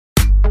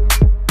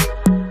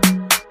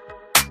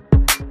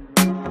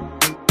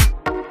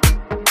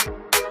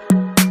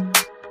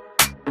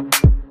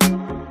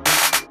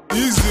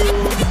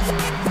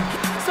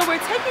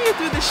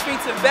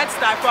streets of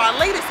Bed-Stuy for our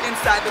latest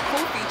Inside the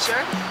Cool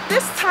feature.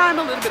 This time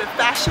a little bit of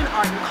fashion,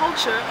 art, and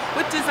culture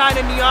with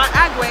designer Nyorh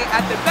Agwe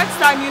at the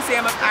Bedford-Stuyvesant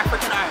Museum of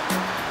African Art.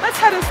 Let's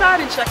head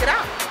inside and check it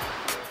out.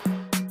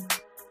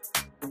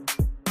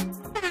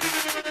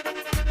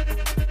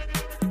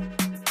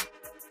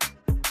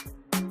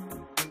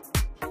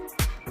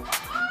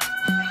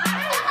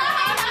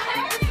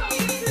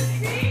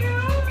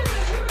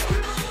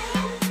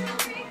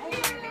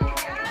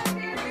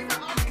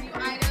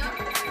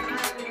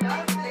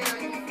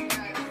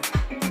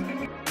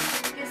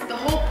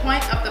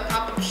 Point of the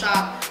pop-up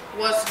shop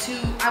was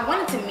I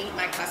wanted to meet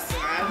my customer.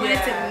 I wanted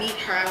to meet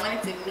her. I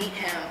wanted to meet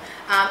him.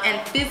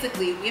 And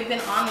physically, we've been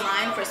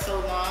online for so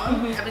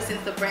long, ever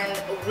since the brand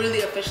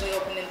really officially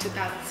opened in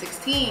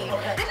 2016.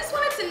 I just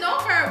wanted to know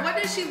her.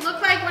 What does she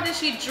look like? What does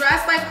she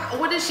dress like?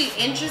 What is she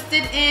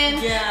interested in?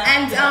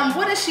 And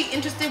what is she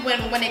interested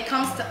when it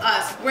comes to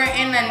us? We're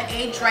in an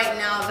age right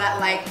now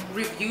that like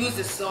reviews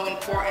is so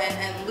important,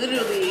 and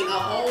literally a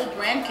whole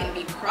brand can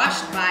be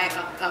crushed by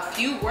a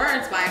few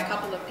words by a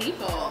couple of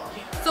people.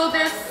 So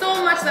there's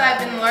so much that I've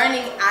been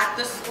learning at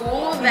the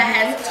school that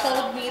has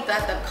told me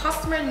that the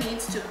customer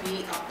needs to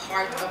be a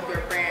part of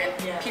your brand,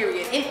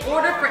 period. In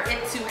order for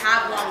it to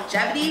have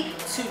longevity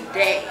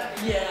today.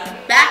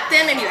 Back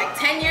then, maybe like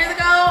 10 years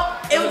ago,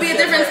 it would be a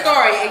different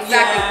story,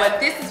 exactly. But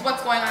this is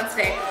what's going on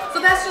today. So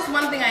that's just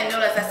one thing I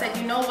noticed. I said,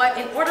 you know what,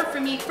 in order for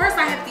me, first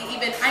I have to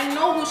I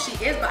know who she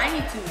is, but I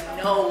need to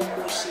know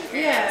who she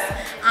is.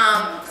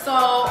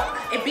 So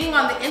it being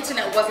on the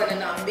internet wasn't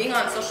enough. Being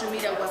on social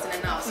media wasn't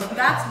enough. So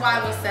that's why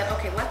we said,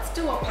 okay, let's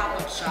do a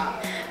pop-up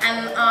shop.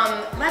 And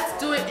let's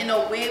do it in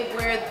a way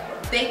where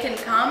they can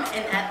come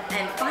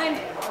and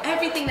find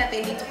everything that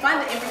they need to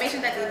find, the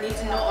information that they need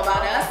to know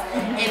about us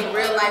in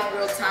real life,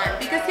 real time.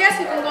 Because yes,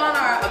 you can go on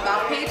our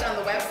about page on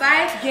the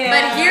website,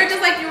 but here,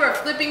 just like you were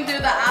flipping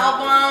through the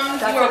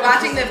albums, you were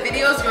watching the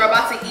videos, you're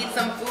about to eat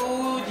some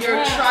food,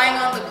 you're trying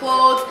on the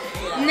clothes.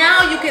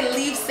 Now you can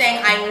leave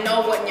saying, I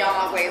know what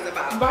Nyorh Agwe is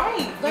about.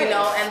 You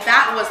know, and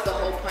that was the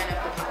whole point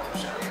of the pop-up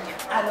shop.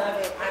 I love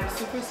it. I'm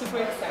super, super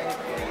excited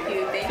for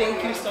you.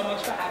 Thank you so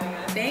much for having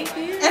us. Thank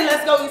you. And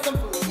let's go eat some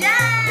food.